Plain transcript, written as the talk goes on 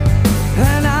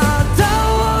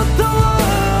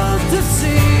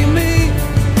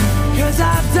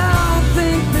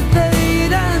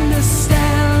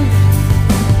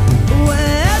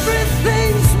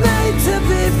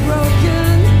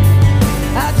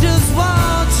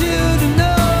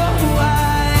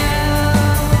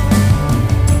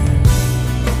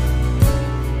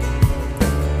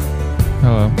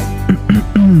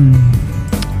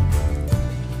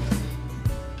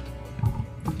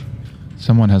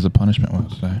has a punishment wheel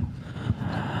today.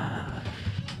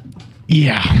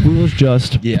 Yeah. Wheel's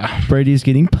just. Yeah. Brady's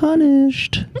getting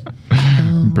punished.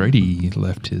 Brady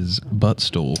left his butt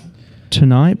stool.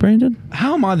 Tonight, Brandon?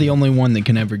 How am I the only one that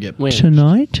can ever get When?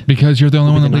 Tonight? Because you're the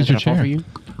only one that The leaves night your that I fall chair. for you?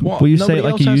 Well, Will you say nobody it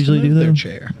like else you has to usually move do, their though?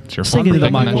 chair. It's your Sing it to the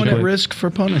I'm mic the real one at quick. risk for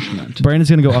punishment. Brandon's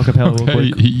going to go acapella real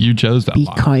quick. You chose that line.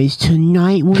 Because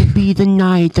tonight will be the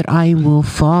night that I will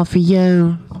fall for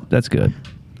you. That's good.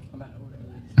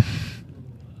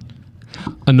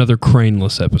 Another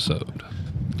craneless episode.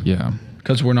 Yeah.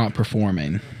 Because we're not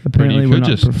performing. Apparently, you we're could not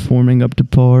just- performing up to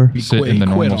par. You Sit quit, in the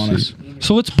you quit normal on seat. us.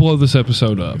 So let's blow this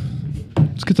episode up.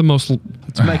 Let's get the most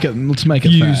Let's make it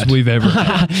views fat. we've ever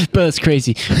had. But it's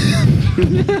crazy.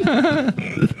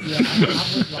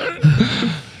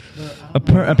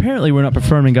 Apparently, we're not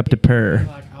performing up to par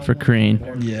for Crean.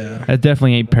 Yeah. That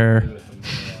definitely ain't par.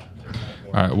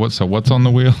 All right. What's on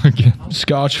the wheel again?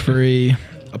 Scotch free,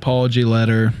 apology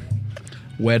letter,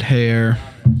 wet hair,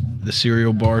 the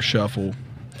cereal bar shuffle,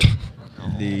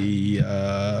 the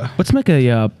Let's make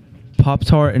a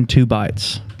Pop-Tart and 2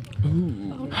 bites.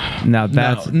 Now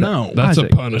that's no. That's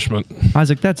Isaac. a punishment.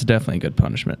 Isaac, that's definitely a good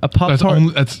punishment. A That's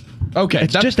Pop-Tart. that's Okay,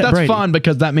 It's just at that's Brady. fine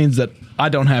because that means that I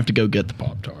don't have to go get the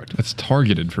Pop-Tart. that's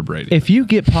targeted for Brady. If you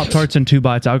get Pop-Tarts and 2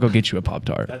 bites, I'll go get you a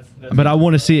Pop-Tart. But I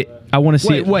want to see it. I want to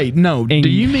see Wait, it. no. Do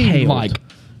you mean inhaled. like?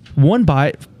 1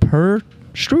 bite per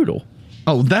strudel?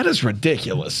 Oh, that is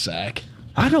ridiculous, Zach.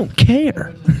 I don't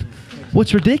care.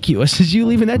 What's ridiculous is you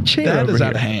leaving that chair That over is here.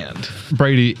 out of hand.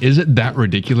 Brady, is it that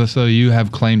ridiculous though? You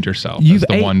have claimed yourself You've as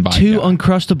the ate one bite 2 guy.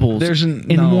 Uncrustables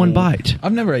in 1 bite.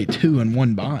 I've never ate 2 in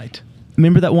 1 bite.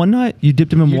 Remember that one night you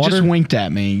dipped them in You water? just winked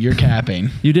at me. You're capping.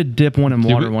 You did dip one in Do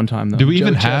water we- one time though. Do we Joe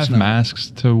even have Chestnut. masks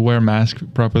to wear masks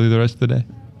properly the rest of the day?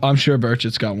 I'm sure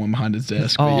Burchett's got one behind his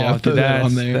desk. But Oh, yeah, throw that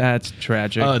on there. that's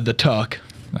tragic. The tuck.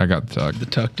 I got the tuck. The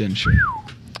tuck didn't show.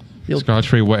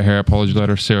 Scotch-free, wet hair, apology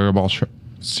letter,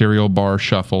 cereal bar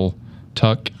shuffle,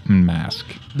 tuck, and mask.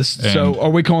 So are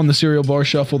we calling the cereal bar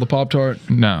shuffle the Pop-Tart?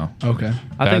 No. Okay.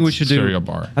 I think we That's should do cereal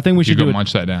bar. I think we should you do go it.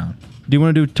 munch that down. Do you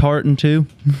want to do tart and 2?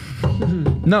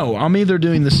 No, I'm either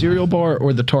doing the cereal bar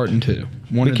or the tartan 2.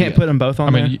 One We or can't the put them both on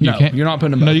I mean, there. you No, can't. you're not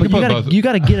putting them No, both. you can But put both. you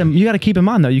gotta get them. You gotta keep in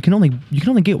mind though. You can only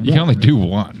get one. You can only do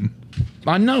one.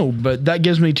 I know, but that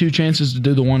gives me 2 chances to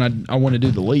do the one I want to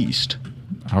do the least.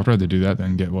 I'd rather do that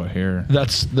than get wet hair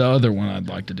That's the other one I'd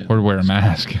like to do. or to wear a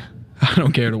mask. I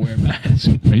don't care to wear a mask.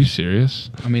 Are you serious?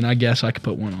 I mean, I guess I could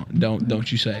put one on.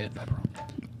 Don't you say it.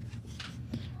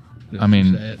 I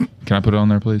mean, Don't you say it. can I put it on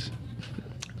there, please?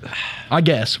 I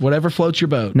guess whatever floats your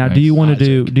boat. Now, do you Nice. want to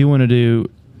do? Isaac. Do you want to do?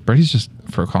 Brady's just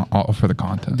all for the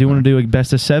content. Do you want to do a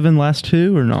best of 7 last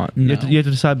 2 or not? No. You have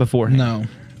to decide beforehand. No.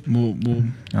 We'll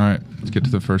All right, let's get to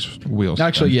the first wheel.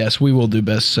 actually, spin. yes, we will do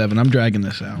best 7. I'm dragging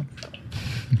this out.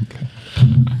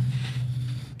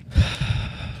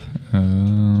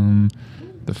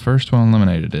 The first one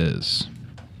eliminated is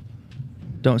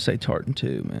Don't say tart and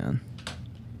 2, man.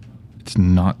 it's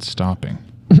not stopping.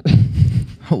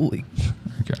 Holy,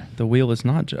 Okay. the wheel is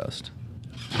not just.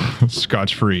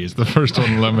 Scotch free is the first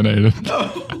one eliminated.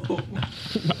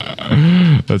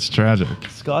 That's tragic.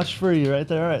 Scotch free, right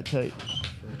there. All right, take.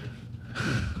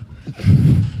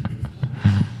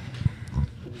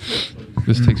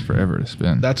 This takes forever to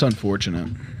spin. That's unfortunate.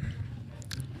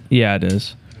 Yeah, it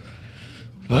is.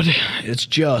 But it's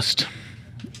just.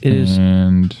 It is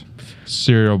And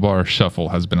cereal bar shuffle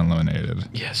has been eliminated.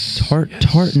 Yes. tart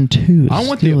and 2. Is I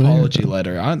want the still there, apology though.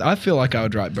 letter. I feel like I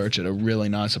would write Burchett a really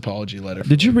nice apology letter.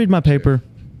 Did you read my paper?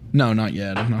 No, not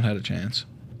yet. I've not had a chance.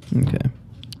 Okay.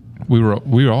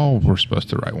 We all were supposed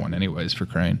to write one anyways for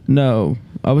Crane. No,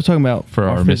 I was talking about For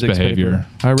our physics misbehavior.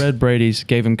 paper. I read Brady's,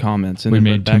 gave him comments, and We then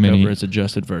made read too back many- over his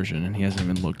adjusted version, and he hasn't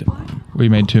even looked at mine. We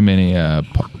made too many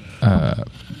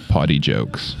potty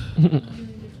jokes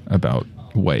about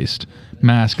waste.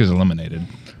 Mask is eliminated.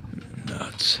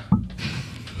 Nuts.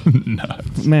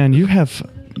 Nuts. Man, you have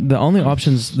the only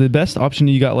options. The best option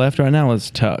you got left right now is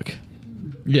tuck.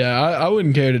 Yeah, I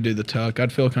wouldn't care to do the tuck.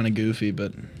 I'd feel kind of goofy,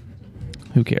 but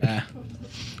Who cares?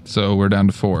 So we're down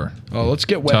to 4. oh, let's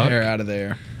get wet Tuck? hair out of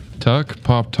there. Tuck,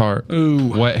 Pop-Tart, Ooh.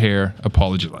 wet hair,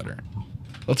 apology letter.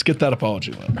 Let's get that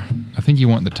apology letter. I think you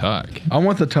want the tuck. I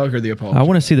want the tuck or the apology. I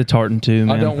want to see the tartan too,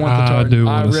 man. I don't want the I tartan. do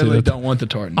I wanna see really the- don't want the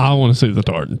tartan. I want to see the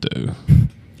tartan too.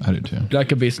 I do too. That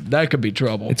could be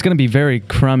trouble. It's going to be very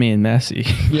crummy and messy.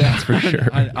 yeah, That's for sure.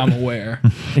 I'm aware.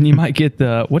 And you might get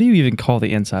the, what do you even call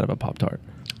the inside of a Pop-Tart?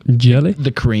 Jelly?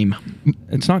 The cream.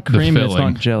 It's not cream and it's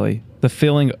filling. not jelly. The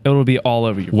filling, it'll be all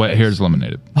over your Wet face. hair is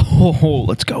eliminated. Oh,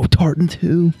 let's go tartan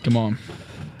too. Come on.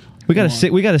 We got Come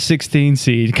on. we got a 16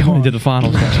 seed going to the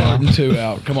finals. Tartan 2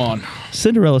 out. Come on.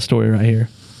 Cinderella story right here.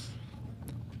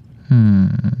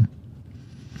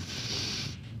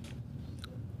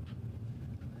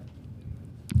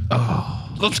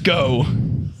 Let's go.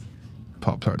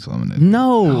 Pop-Tarts eliminated.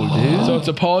 No, dude. So it's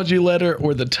apology letter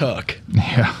or the tuck.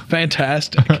 Yeah.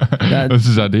 Fantastic. This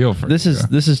is ideal for This you.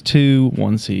 is 2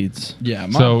 1 seeds. Yeah.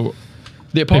 So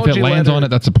the if apology it lands letter, on it,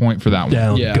 that's a point for that one.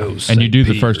 Down Yeah. goes. And you St. do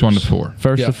the first one to Peter's. 4.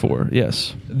 First Yeah. to 4,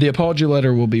 yes. the apology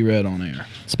letter will be read on air.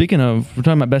 Speaking of, we're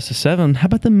talking about best of 7. How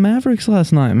about the Mavericks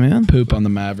last night, man? Poop on the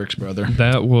Mavericks, brother.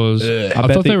 That was. Ugh. I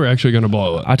bet thought the- they were actually going to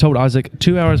blow it. I told Isaac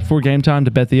 2 hours before game time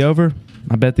to bet the over.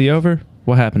 I bet the over.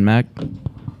 What happened, Mac?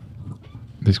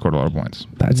 They scored a lot of points.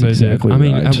 That's They exactly did. I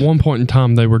mean, right. at one point in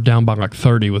time, they were down by like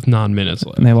 30 with 9 minutes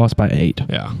left. And they lost by 8.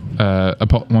 Yeah.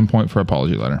 1 point for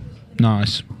apology letter.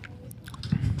 Nice.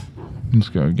 Let's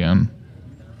go again.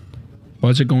 Why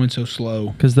is it going so slow?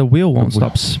 Because the wheel won't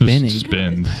stop Just spinning.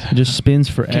 spins. It just spins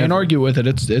forever. Can't argue with it.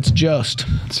 It's just.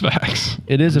 It's facts.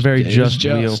 It is a very It is just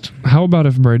wheel. How about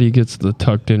if Brady gets the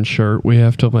tucked in shirt? We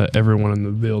have to let everyone in the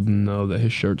building know that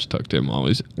his shirt's tucked in while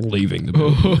he's leaving the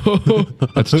building.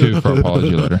 That's 2 for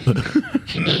apology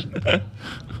letter.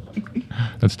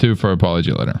 That's 2 for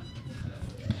apology letter.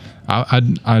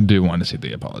 I do want to see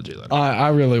the apology letter. I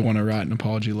really want to write an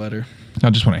apology letter. I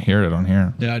just want to hear it on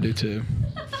here. Yeah, I do too.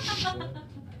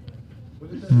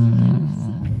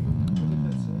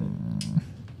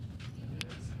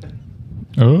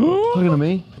 Oh, Look at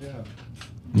me.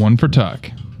 1 for Tuck.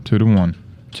 2 to 1.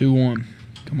 2-1.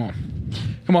 Come on.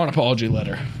 Come on, apology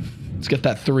letter. Let's get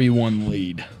that 3-1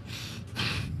 lead.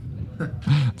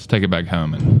 Let's take it back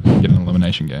home and get an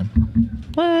elimination game.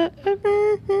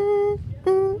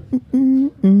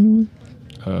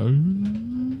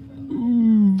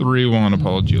 3-1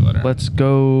 apology letter. Let's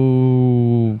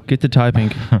go. Get to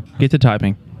typing. Get to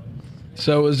typing.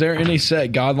 So, is there any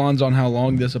set guidelines on how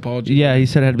long this apology? Yeah, he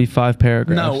said it had to be 5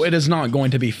 paragraphs. No, it is not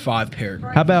going to be 5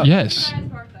 paragraphs. How about Yes.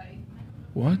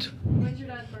 What? When's your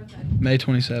dad's birthday? May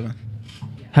 27th.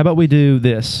 How about we do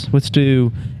this? Let's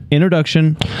do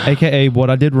introduction, aka what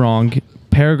I did wrong,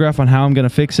 paragraph on how I'm gonna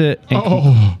fix it, and,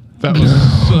 Oh, that was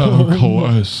so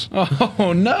close.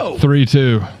 Oh no!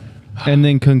 3-2. and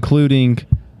then concluding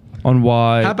on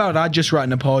why. How about I just write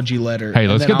an apology letter? Hey,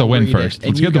 and let's then get the I'll win read it, first. and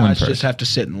Let's you get the win guys first. just have to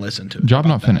sit and listen to it. Job How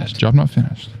not about finished. that? Job not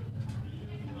finished.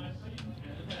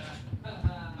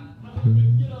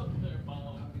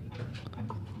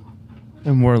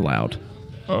 and we're loud.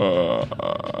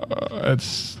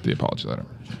 It's the apology letter.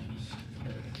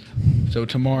 So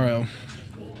tomorrow,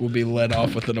 we'll be led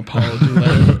off with an apology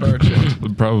letter to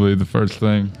Burchett, Probably the first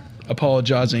thing.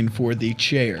 apologizing for the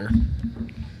chair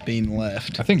being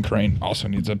left. I think Crane also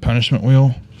needs a punishment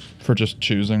wheel for just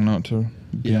choosing not to.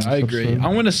 be Yeah, on I this agree. episode.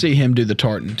 I want to see him do the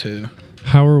tartan too.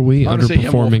 How are we I wanna see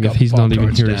him wolf underperforming if up he's not even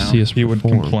Pop-Tarts here to down. see us He would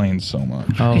perform? complain so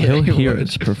much. Oh, Yeah, he'll he hear would.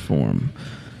 us perform.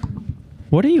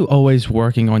 What are you always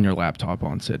working on your laptop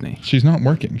on, Sydney? She's not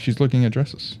working. She's looking at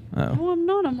dresses. Oh. No, I'm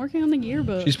not. I'm working on the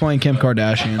yearbook. She's playing Kim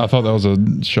Kardashian. I thought that was a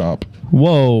shop.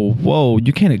 Whoa, whoa!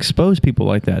 You can't expose people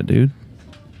like that, dude.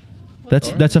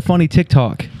 That's a funny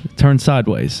TikTok. Turn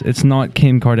sideways. It's not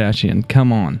Kim Kardashian.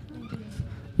 Come on.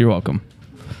 You're welcome.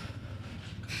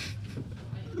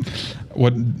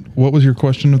 What was your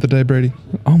question of the day, Brady?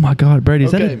 Oh my God, Brady,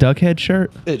 is that Okay. a Duckhead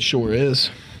shirt? It sure is.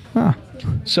 Ah,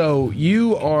 So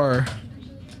you're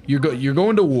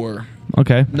going to war.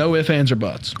 okay. No ifs, ands, or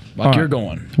buts. Like All you're right.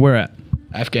 going Where at?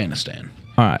 Afghanistan.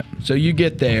 All right. So you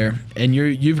get there and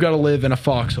you've got to live in a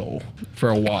foxhole for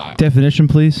a while. Definition,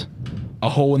 please. A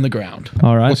hole in the ground.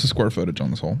 All right. What's the square footage on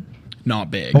this hole?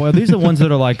 Not big. Oh, are these the ones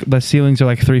that are like the ceilings are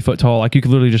like 3 foot tall? Like you could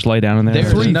literally just lay down in there.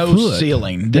 There's 3 no foot.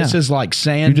 ceiling. This Yeah. is like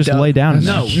sand. You just lay down in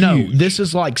No, there. no. Huge. This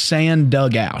is like sand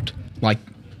dug out. Like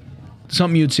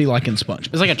something you'd see like in SpongeBob.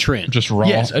 It's like a trench. Just raw.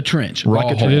 Yes, a trench. raw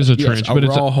like a hole. It is a Yes, trench, a but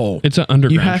it's raw a hole. It's an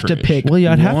underground You have trench. to pick. Well,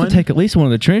 yeah, I'd have one- to take at least one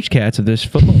of the trench cats of this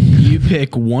football. You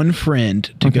pick one friend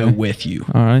to go Okay. with you.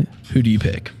 All right. Who do you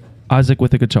pick? Isaac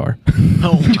with a guitar.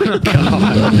 Oh my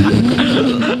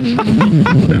god!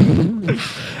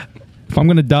 If I'm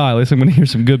gonna die, at least I'm gonna hear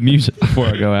some good music before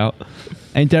I go out.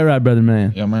 Ain't that right, brother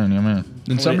man? Yeah, man. Yeah, man.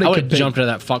 Then I somebody would could have pick. jumped into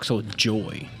that foxhole with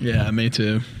joy. Yeah, me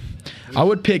too. I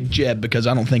would pick Jeb because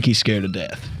I don't think he's scared of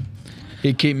death.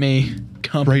 He'd keep me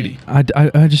company.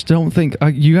 I just don't think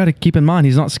you got to keep in mind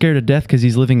he's not scared of death because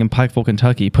he's living in Pikeville,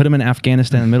 Kentucky. Put him in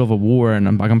Afghanistan in the middle of a war, and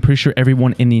I'm pretty sure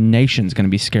everyone in the nation's gonna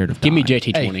be scared of. Give me dying.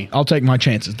 JT20. Hey, I'll take my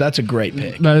chances. That's a great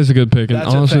pick. That is a good pick, and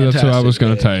That's a honestly, that's what I was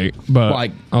going to fantastic take. But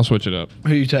Like- I'll switch it up.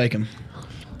 Who you taking?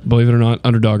 Believe it or not,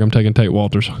 underdog. I'm taking Tate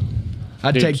Walters.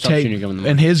 I'd Dude, take stop Tate shooting your gun in the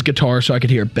and his guitar so I could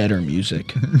hear better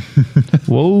music.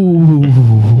 Whoa.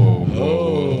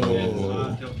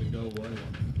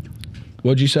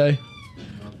 What'd you say?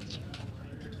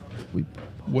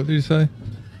 What did you say?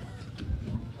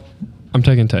 I'm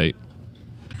taking Tate.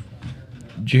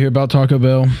 Did you hear about Taco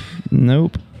Bell?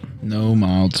 Nope. No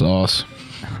mild sauce.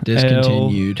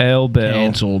 Discontinued. L Bell.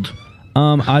 Canceled.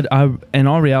 I in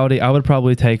all reality, I would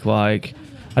probably take like.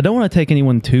 I don't want to take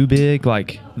anyone too big,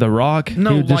 like The Rock. He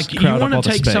No, would just like you crowd want up to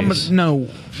all the take space. somebody. No,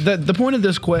 the point of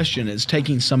this question is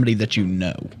taking somebody that you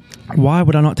know, Why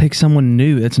would I not take someone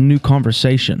new? It's a new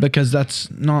conversation. because that's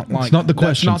not like not the that's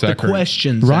question, not the Zachary.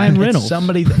 question. Ryan Zach. It's Reynolds.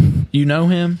 somebody that you know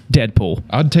him. Deadpool.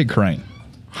 I'd take Crane.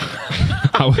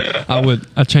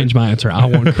 I changed my answer. I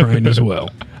want Crane as well.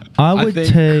 I I would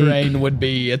think take. Crane would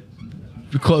be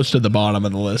close to the bottom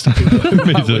of the list. of people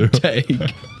who I would take.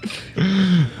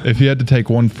 If you had to take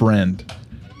one friend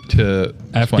to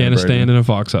explain Afghanistan Brady. and a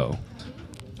foxhole.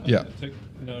 Yeah.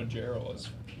 No, Gerald is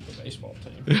the baseball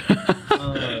team.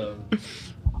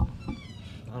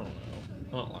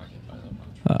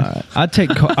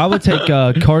 I would take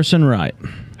Carson Wright.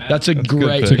 That's a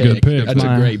great pick. pick. That's a good pick. That's a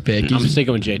Mine. great pick. I'm He's-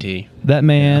 sticking with JT. That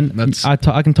man, that's-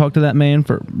 I can talk to that man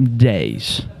for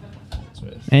days.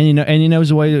 And he knows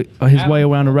his way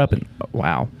around a weapon.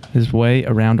 Wow, his way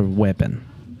around a weapon.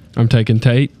 I'm taking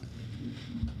Tate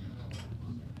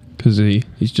because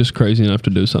he's just crazy enough to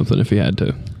do something if he had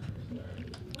to.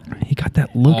 He got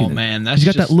that look. Oh, in man, it. that's He's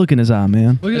got just- that look in his eye,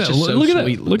 man. Look at That's that! just so Look at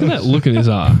sweet. that! Look at that look in his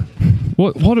eye.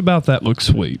 What about that looks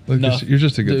sweet? Look, No, you're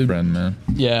just a good dude. friend, man.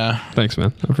 Yeah. Thanks,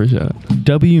 man. I appreciate it.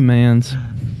 W Mans.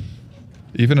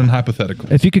 Even in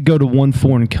hypothetical. If you could go to one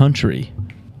foreign country,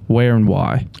 where and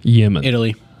why? Yemen.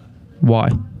 Italy. Why?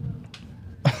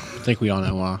 I think we all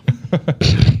know why.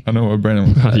 I know what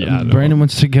Brandon was. Yeah, I know. Brandon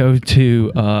wants to go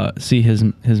to see his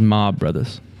mob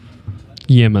brothers.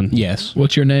 Yemen. Yes.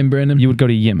 What's your name, Brandon? You would go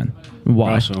to Yemen.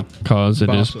 Why? Also, Because it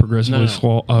is Basel. progressively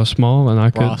small, and I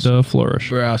could Basel.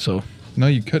 flourish. Brasso. No,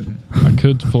 you couldn't. I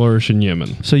could flourish in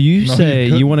Yemen. So you No, say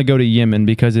you you want to go to Yemen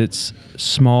because it's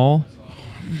small,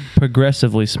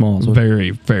 progressively small, is what-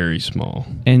 Very, very small.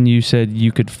 and you said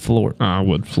you could flourish I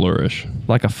would flourish.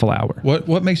 like a flower.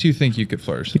 What makes you think you could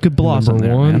flourish? You could blossom Number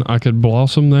there, one, man. I could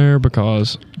blossom there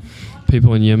because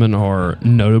people in Yemen are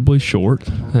notably short,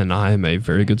 and I am a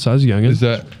very good sized youngin. Is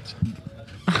that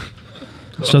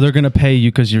So they're gonna pay you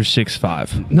because you're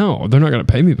 6'5". No, they're not going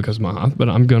to pay me because of my height, but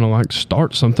I'm going to like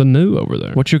start something new over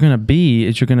there. What you're gonna be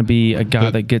is you're gonna be a guy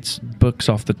The- that gets books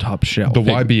off the top shelf. the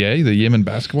YBA, the Yemen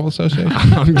Basketball Association?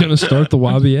 I'm going to start the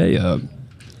YBA up.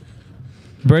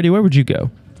 Brady, where would you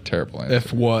go? Terrible answer.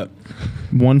 If what?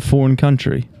 One foreign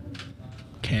country.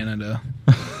 Canada.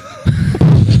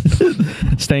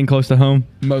 Staying close to home.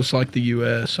 Most like the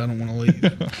U.S. I don't want to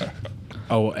leave.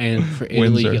 oh, and for Italy,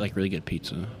 Windsor. you get like really good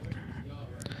pizza.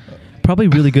 Probably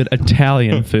really good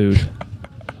Italian food.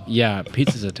 Yeah,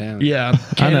 pizza's Italian. Yeah,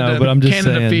 Canada, but I'm just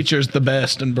Canada saying. features the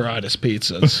best and brightest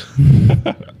pizzas.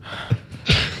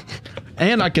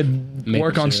 And I could Maple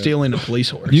work on syrup. stealing a police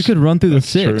horse. You could run through the That's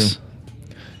six true.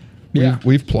 Yeah.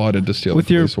 We've plotted to steal with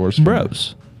a your police horse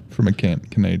bros. from a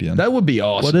Canadian. That would be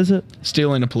awesome. What is it?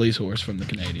 Stealing a police horse from the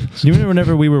Canadians. Do you remember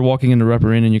whenever we were walking into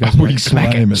Rubber Inn and you guys were We like,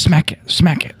 smack claim it, it. smack it,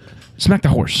 smack it, smack the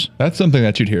horse? That's something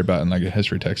that you'd hear about in like a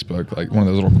history textbook, like one of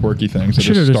those little quirky things. That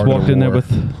Should have just started a walked in there war.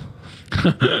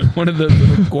 with. One of the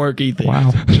little quirky things.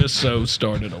 Wow. that just so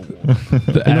started a war.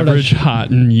 The You know average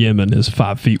height in Yemen is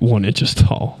 5 feet 1 inches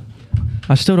tall.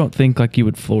 I still don't think like you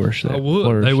would flourish there.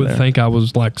 flourish They would there. think I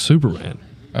was like Superman.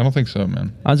 I don't think so,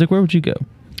 man. Isaac, where would you go?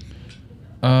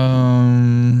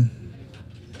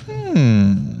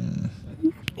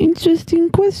 Interesting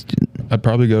question. I'd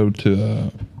probably go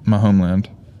to my homeland.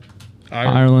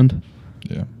 Ireland.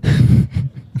 Yeah.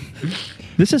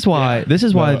 This is why. This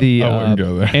is why No, the I wouldn't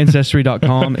go there.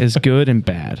 Ancestry.com is good and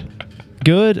bad.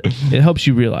 Good, it helps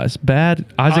you realize. Bad,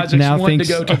 Isaac Isaac's now wanting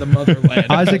thinks. to go to the motherland.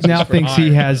 Isaac now Just for thinks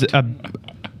he Ireland. has a.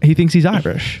 He thinks he's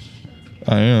Irish.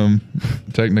 I am,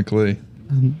 technically.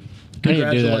 I need to do that. See if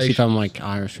Congratulations. I'm like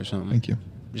Irish or something. Thank you.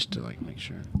 Just to like make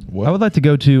sure. What? I would like to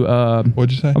go to.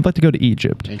 What'd you say? I'd like to go to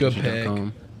Egypt. Good pick.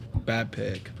 Ancestry.com. Bad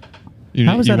pick. You-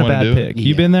 How is you that a wanna bad do it? pick?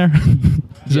 You been there?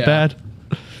 Is Yeah. it bad?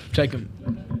 Take him.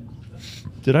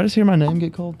 Did I just hear my name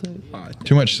get called? Dave?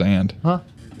 Too much sand. Huh?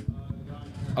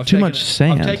 I've Too taken much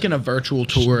sand. I've taken a virtual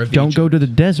tour of Don't Egypt. go to the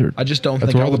desert. I just don't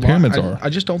That's think where I all the would pyramids like, are. I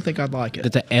just don't think I'd like it.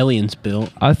 That the aliens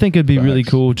built. I think it'd be really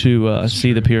Facts. cool to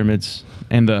see the pyramids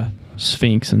and the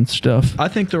Sphinx and stuff. I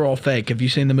think they're all fake. Have you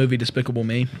seen the movie Despicable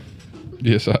Me?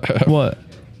 Yes, I have. What?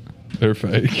 They're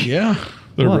fake. Yeah.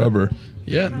 They're What? rubber.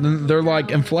 Yeah, they're like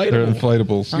inflatable. They're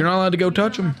inflatables. You're not allowed to go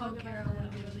touch them.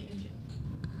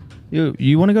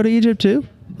 You want to go to Egypt too?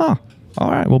 Oh,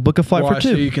 all right. We'll book a flight Why, for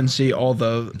so two. you can see all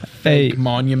the fake Hey,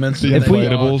 monuments. The that if we they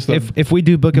got. inflatables. if we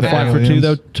do book a the flight for two aliens.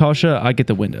 though, Tasha, I get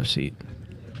the window seat.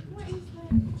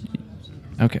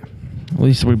 Okay. At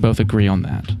least we both agree on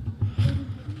that.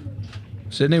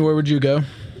 Sydney, where would you go? I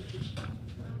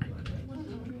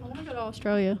want to go to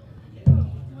Australia.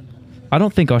 I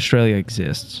don't think Australia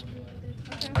exists.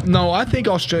 No, I think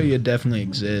Australia definitely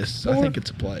exists. I think it's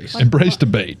a place. Embrace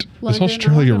debate. London, Is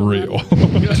Australia I wanna real? go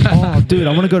Oh, dude,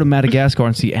 I want to go to Madagascar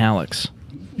and see Alex.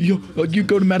 You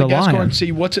go to Madagascar lion. and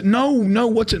see what's it? No,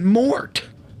 what's it? Mort.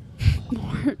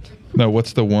 Mort. No,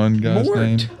 what's the one guy's Mort.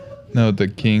 name? No, the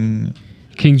king.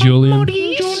 King Julian.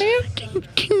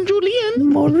 King Julian.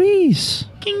 Maurice.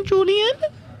 King Julian.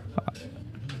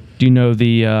 Do you know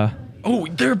the? Oh,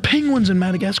 there are penguins in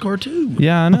Madagascar too.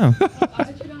 Yeah, I know.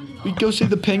 We go see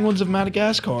the penguins of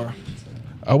Madagascar.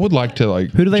 I would like to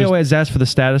like. Who do they just- always ask for the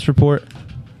status report?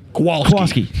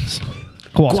 Kowalski.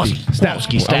 Kowalski.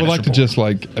 Kowalski. I would like to report. just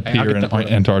like appear get in the photo.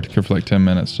 Antarctica for like 10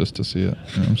 minutes just to see it.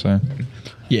 You know what I'm saying?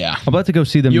 Yeah. I'd like to go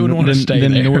see them. You would wanna stay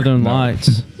them there. Northern No.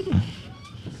 Lights.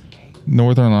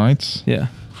 Northern Lights. Yeah.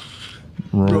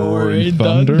 Roaring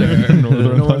Thunder.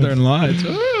 Northern Lights.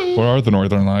 Where are the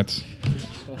Northern Lights?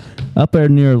 Up there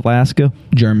near Alaska.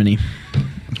 Germany.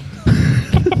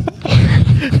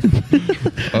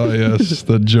 Oh yes,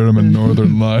 the German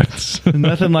Northern Lights.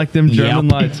 Nothing like them German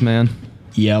Yep. lights, man.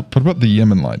 Yep. What about the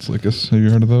Yemen Lights, Lucas? Have you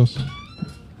heard of those?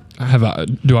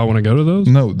 Do I want to go to those?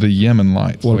 No, the Yemen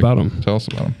Lights. What about 'em? Tell us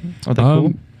about them. Are they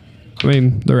cool? I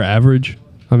mean, they're average.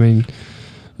 I mean,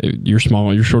 you're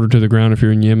small, you're shorter to the ground if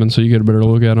you're in Yemen, so you get a better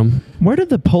look at them. Where did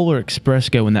the Polar Express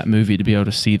go in that movie to be able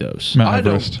to see those? Mount I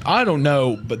Everest. don't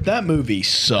know, but that movie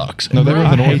sucks. No, they were in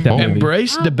I the hate North that Pole. movie.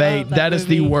 Embrace I debate. love that That is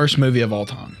the movie. worst movie of all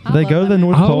time. I They love go to that the movie.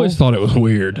 North I Pole. always thought it was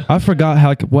weird. I forgot how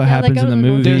what Yeah, they happens go in to the the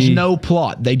North movie. Pole. There's no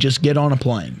plot. They just get on a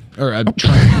plane or a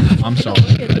train. I'm sorry,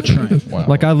 a train. Wow.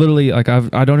 Like I literally I don't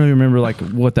even remember like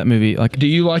what that movie like. Do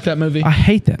you like that movie? I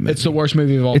hate that movie. It's the worst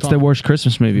movie of all It's time. the worst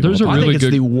Christmas movie. of There's all a I time. really think it's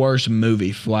good- the worst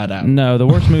movie, flat out. No, the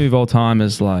worst movie of all time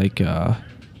is like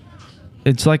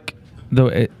it's like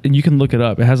you can look it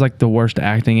up. It has like the worst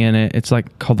acting in it. It's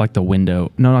like called like The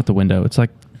Window. No, not The Window. It's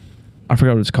like I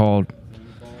forgot what it's called.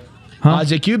 Huh?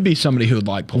 Isaac, you'd be somebody who would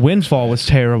like Polar Windfall was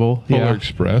terrible. Polar Yeah.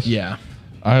 Express. Yeah.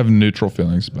 I have neutral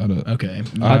feelings about it. Okay.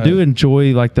 I do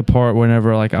enjoy like the part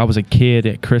whenever like I was a kid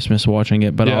at Christmas watching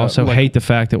it, but I Yeah, also like- hate the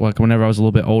fact that like whenever I was a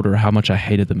little bit older, how much I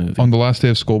hated the movie. On the last day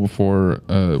of school before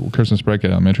Christmas break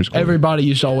at elementary school. Everybody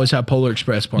used to always have Polar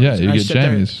Express parties. Yeah, you And I get sit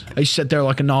there- jammies. I used to sit there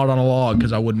like a knot on a log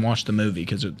because I wouldn't watch the movie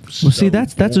because it's. Well, see,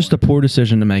 that's just a poor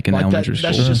decision to make in like that, elementary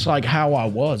that's school. just like how I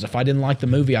was. If I didn't like the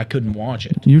movie, I couldn't watch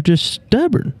it. You're just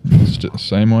stubborn. It's just the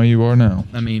same way you are now.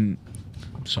 I mean,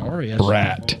 sorry.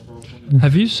 Brat.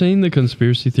 Have you seen the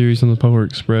conspiracy theories on the Polar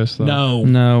Express, though? No,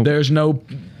 No. There's no.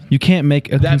 You can't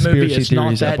make a That movie conspiracy is not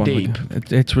theories that up on deep.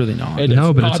 It's really not. It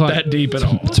No, is but not it's like- that deep at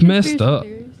all. It's messed up.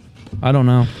 Conspiracy theories. I don't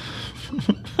know.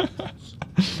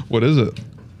 What is it?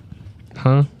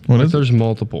 Huh? What Like, is it? there's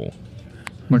multiple.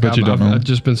 Like Bet you don't know. I've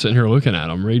just been sitting here looking at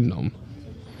them, reading them.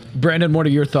 Brandon, what are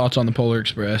your thoughts on the Polar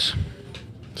Express?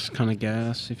 It's kind of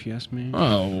gas, if you ask me.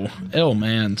 Oh,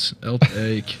 man's L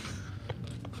take.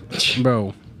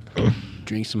 Bro,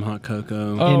 drink some hot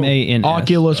cocoa. M-A-N-S.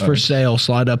 Oculus for sale.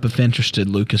 Slide up if interested.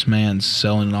 Lucas Mann's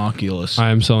selling an Oculus. I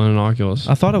am selling an Oculus.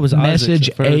 I thought it was Message Isaac's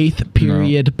at first. 8th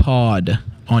period pod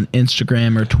on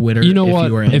Instagram or Twitter. You know if what?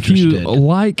 You are If you interested.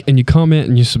 like and you comment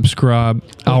and you subscribe,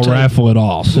 I'll take- raffle it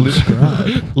off.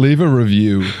 Leave a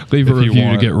review. Leave a if you review to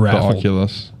want get the raffled.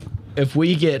 Oculus. If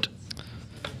we get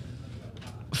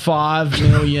 5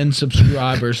 million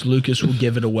subscribers, Lucas will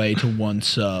give it away to one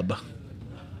sub.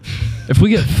 If we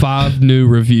get 5 new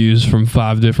reviews from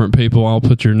 5 different people, I'll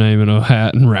put your name in a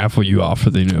hat and raffle you off for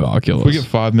the new Oculus. If we get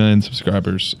 5 million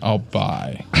subscribers, I'll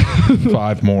buy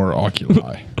 5 more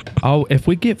Oculi. If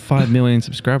we get 5 million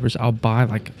subscribers, I'll buy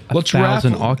like Let's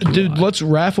 1,000 raffle, Oculus. dude. Let's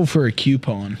raffle for a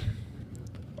coupon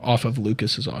off of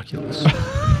Lucas's Oculus.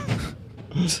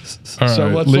 All So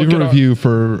right, let's leave look a at our- review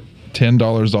for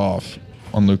 $10 off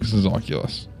on Lucas's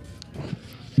Oculus.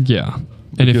 Yeah.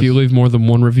 And if Because- you leave more than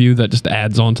one review, that just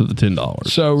adds on to the $10.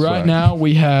 So right Sorry. now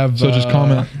we have. So just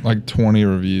comment like 20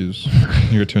 reviews.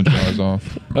 You get $200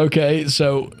 off. Okay,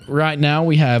 so right now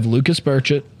we have Lucas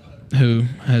Burchett, who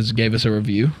has gave us a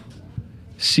review.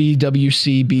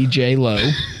 CWCBJ Lowe,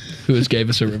 who has gave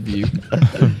us a review.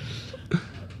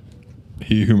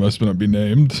 He who must not be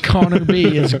named. Connor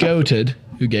B is goated,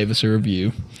 who gave us a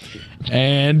review.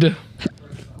 And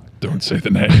Don't say the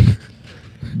name.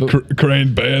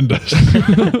 Crane banned us.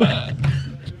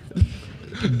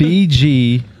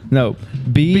 BG. No.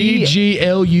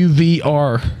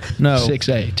 BGLUVR No.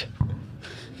 68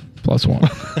 plus 1.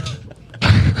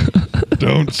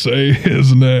 Don't say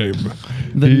his name.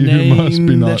 The He who name must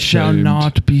be not that shall named.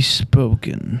 not be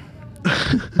spoken.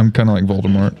 I'm kind of like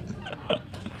Voldemort.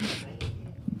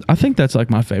 I think that's like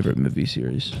my favorite movie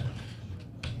series.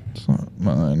 It's not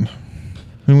mine.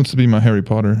 Who wants to be my Harry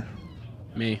Potter?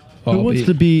 Me. Who wants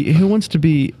to be who wants to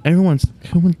be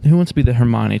the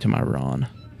Hermione to my Ron?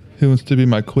 Who wants to be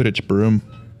my Quidditch broom?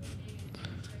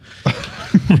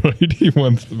 Right, he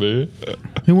wants to be.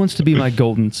 Who wants to be my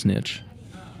golden snitch?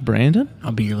 Brandon?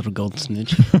 I'll be your little gold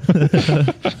snitch.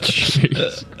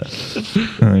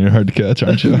 Oh, you're hard to catch,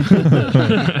 aren't you?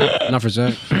 Not for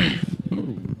Zach.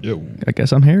 Yo. I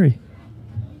guess I'm Harry.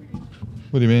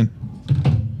 What do you mean?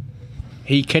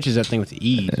 He catches that thing with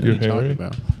ease. What are You're you talking Harry?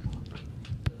 about?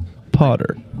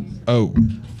 Potter. Oh.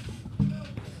 I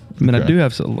mean, Okay. I do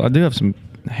have some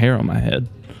hair on my head.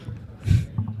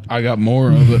 I got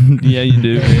more of it. Yeah, you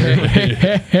do.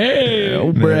 Hey,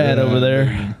 Old Brad over there.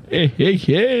 Hey.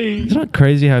 It's not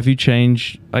crazy how if you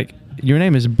change, like, your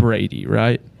name is Brady,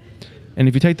 right? And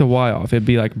if you take the Y off, it'd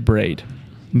be like Braid.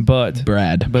 But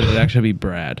Brad. it'd actually be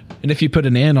Brad. And if you put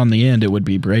an N on the end, it would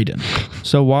be Braden.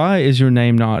 So why is your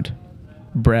name not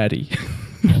Brady?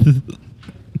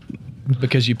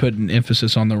 Because you put an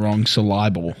emphasis on the wrong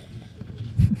syllable.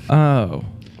 Oh.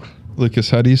 Lucas,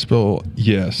 how do you spell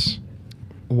yes?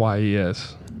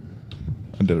 Y-E-S.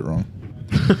 I did it wrong.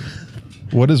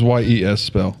 What does Y-E-S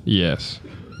spell? Yes.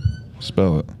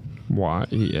 Spell it.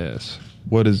 Y-E-S.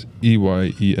 What does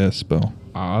E-Y-E-S spell?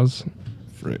 Oz.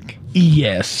 Frick.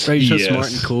 Yes. Bro, you're so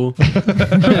smart and cool.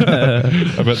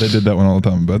 I bet they did that one all the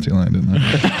time in Betsy Lane, didn't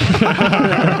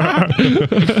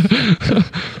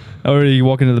they? Or you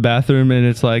walk into the bathroom and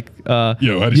it's like, Yo,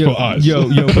 how do you spell eyes? Yo,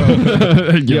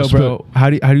 bro. Yo, bro. How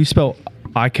do you spell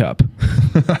eye cup?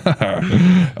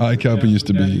 ICAP used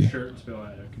to be.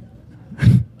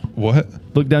 What?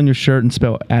 Look down your shirt and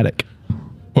spell attic.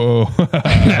 Oh.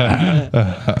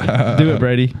 Do it,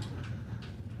 Brady.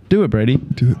 Do it, Brady.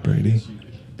 Do it, Brady.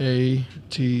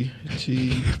 A-T-T-I-C.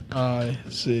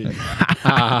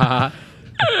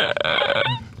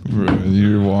 Bro,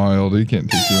 you're wild. He can't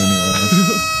take you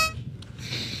anywhere.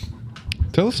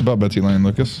 Tell us about Betsy Lane,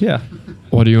 Lucas. Yeah.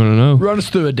 What do you want to know? Run us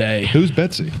through a day. Who's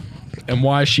Betsy? And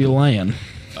why is she laying?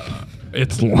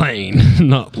 It's Lane,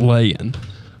 not laying.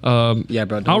 Yeah,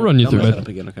 bro. I'll run you don't through mess it. that up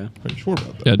again, okay? Are you sure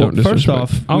about that? Yeah, don't First disrespect.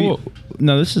 off, I will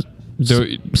no, this is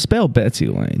do spell Betsy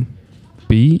Lane.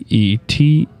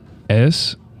 B-E-T-S-Y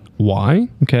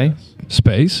Okay.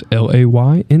 space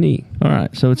L-A-Y-N-E. All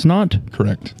right. So it's not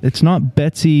Correct.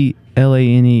 Betsy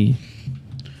Lane.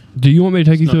 Do you want me to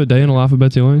take you through a day in the life of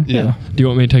Betsy Lane? Yeah. Do you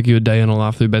want me to take you a day in the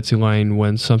life through Betsy Lane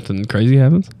when something crazy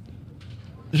happens?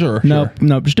 Sure. No,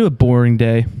 just do a boring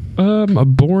day. A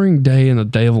boring day in the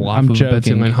day of the life I'm of a Betsy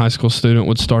joking. Lane high school student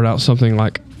would start out something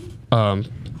like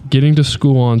getting to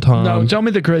school on time. No, tell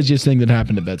me the craziest thing that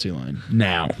happened to Betsy Lane.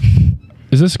 Now.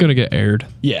 Is this going to get aired?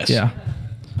 Yes. Yeah.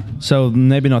 So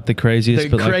maybe not the craziest,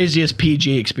 The but craziest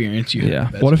PG experience you had. Yeah.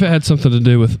 with Betsy. What if it had something to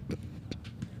do with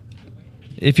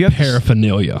if you have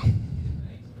paraphernalia?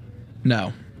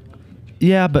 No.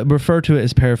 yeah, but refer to it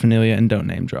as paraphernalia and don't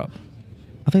name drop.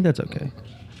 I think that's okay.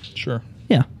 Sure.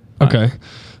 Yeah. Okay.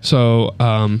 So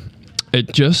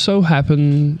it just so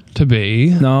happened to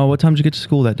be No, what time did you get to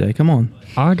school that day? Come on.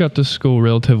 I got to school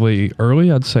relatively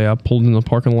early. I'd say I pulled in the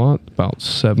parking lot about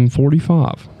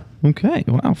 7:45. Okay.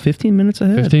 Wow. 15 minutes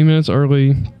ahead. 15 minutes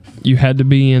early. You had to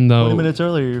be in though.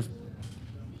 earlier.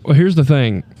 Well, here's the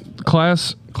thing.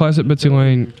 Class at Betsy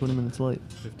Lane 20 minutes late.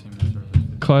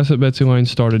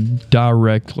 started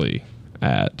directly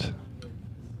at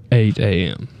 8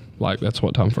 a.m. Like that's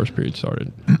what time first period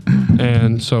started.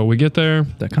 And so we get there.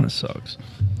 That kind of sucks.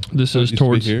 This So it is used to be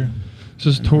towards here. This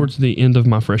is towards the end of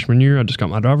my freshman year. I just got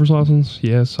my driver's license.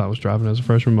 Yes, I was driving as a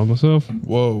freshman by myself.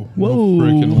 Whoa. Whoa. No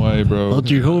freaking way, bro. Hold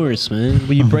your horse, man.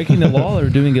 Were you breaking the law or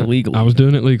doing it legally? I was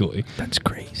doing it legally. That's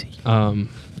crazy.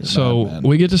 So man.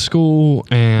 we get to school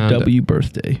and W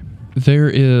birthday. there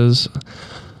is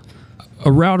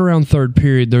around third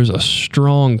period. There's a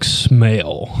strong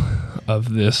smell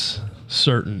of this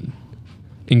certain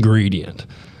ingredient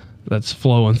that's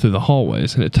flowing through the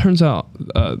hallways, and it turns out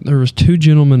there was two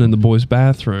gentlemen in the boys'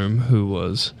 bathroom who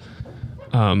was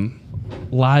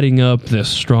lighting up this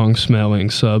strong smelling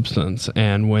substance,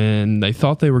 and when they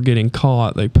thought they were getting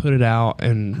caught, they put it out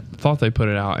and put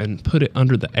it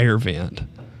under the air vent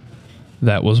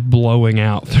that was blowing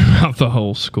out throughout the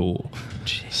whole school.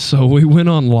 So we went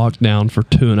on lockdown for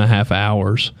 2.5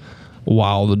 hours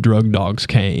while the drug dogs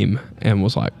came and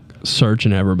was like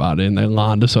searching everybody, and they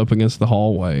lined us up against the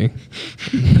hallway.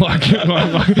 like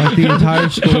the entire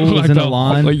school was in a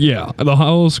line? Yeah, the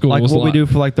whole school Like was what we do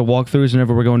for like the walkthroughs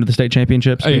whenever we're going to the state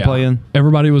championships we play in.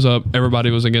 Everybody was up, everybody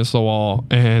was against the wall,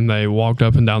 and they walked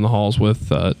up and down the halls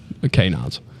with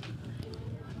canines.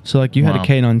 So like you had Wow. a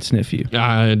canine sniff you.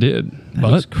 I did,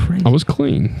 was but crazy. I was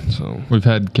clean. So We've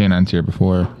had canines here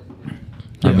before.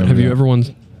 I've never have you been- ever one?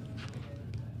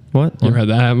 What? You ever had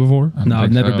that happen before? I don't No, I've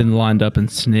think never so. been lined up and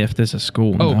sniffed as a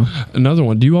school. Oh, no. another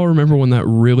one. Do you all remember when that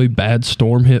really bad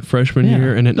storm hit freshman Yeah.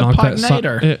 year and it The knocked that sign?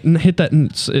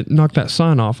 Pikenator. It knocked that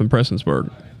sign off in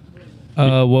Prestonsburg.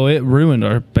 Well, it ruined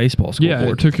our baseball Yeah,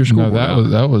 scoreboard. it took your school. No,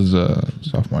 that was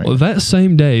sophomore year. Well, that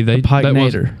same day that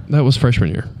Pikenator. was freshman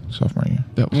year. Sophomore year.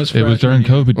 That Was It was during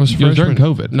freshman COVID. It was during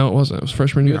COVID. No, it wasn't. It was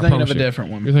freshman year. You're I thinking of promise a you.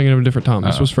 different one. You're thinking of a different time.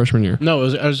 This Oh. was freshman year. No,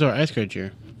 it was our 8th grade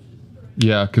year.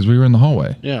 Yeah, because we were in the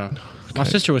hallway. Yeah. My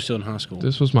sister was still in high school.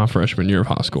 This was my freshman year of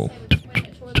high school.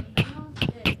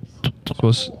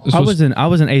 This I was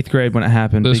in 8th grade when it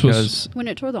happened This was- because When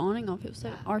it tore the awning off, it was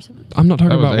our 7th. I'm not talking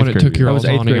That was about when it 8th took grade your year. all's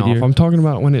That was 8th awning grade off. year. I'm talking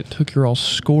about when it took your all's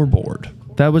scoreboard.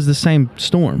 that was the same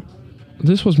storm.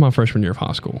 This was my freshman year of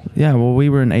high school. Yeah, well, we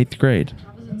were in 8th grade.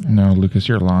 No, Lucas,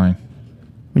 you're lying.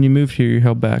 When you moved here, you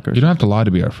held back. Or You don't have to lie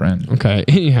to be our friend. Okay.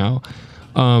 Anyhow,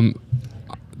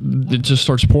 it just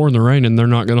starts pouring the rain, and they're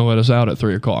not going to let us out at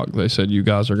 3:00. They said you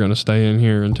guys are going to stay in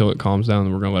here until it calms down,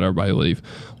 and we're going to let everybody leave.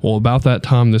 Well, about that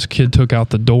time, this kid took out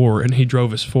the door, and he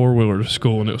drove his 4-wheeler to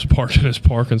school, and it was parked in his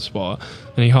parking spot.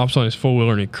 And he hops on his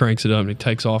 4-wheeler, and he cranks it up, and he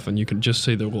takes off, and you can just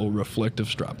see the little reflective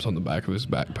stripes on the back of his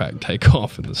backpack take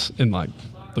off in like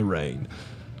the rain.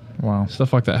 Wow.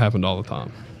 Stuff like that happened all the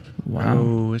time. wow.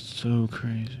 Oh, it's so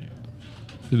crazy.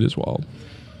 It is wild.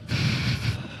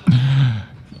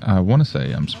 I want to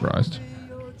say I'm surprised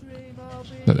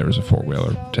that there was a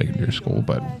 4-wheeler taken to your school,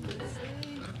 but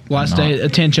Last day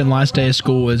of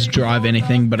school is drive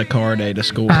anything but a car day to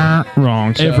school.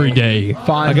 Wrong. Every day.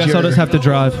 Find I guess your, I'll just have to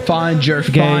drive. find your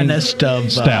Gang. finest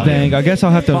of Stout. Dang, I guess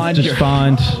I'll have to Find just your-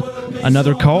 find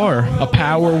another car. a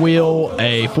power wheel,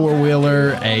 a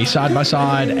 4-wheeler, a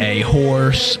side-by-side, a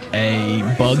horse, a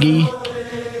buggy,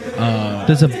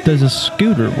 Does a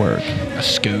scooter work? a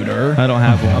scooter, I don't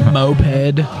have a one.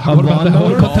 moped, a about that-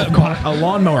 what about that golf cart, a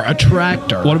lawnmower, a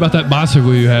tractor, What about that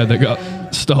bicycle you had that got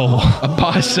stole? a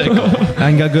bicycle. I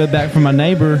can go get it back from my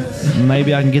neighbor.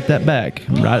 Maybe I can get that back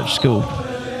right at school.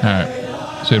 all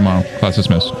right. See you tomorrow. Class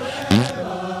dismissed.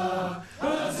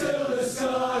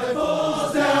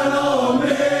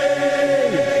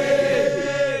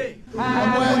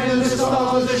 When the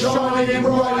stars are shining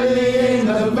brightly in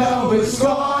the velvet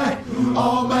sky,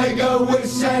 I'll make a wish,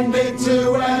 send it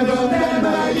to heaven, then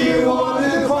make you want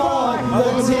to cry.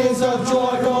 The tears of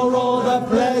joy for all the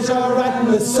pleasure and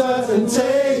the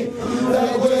certainty.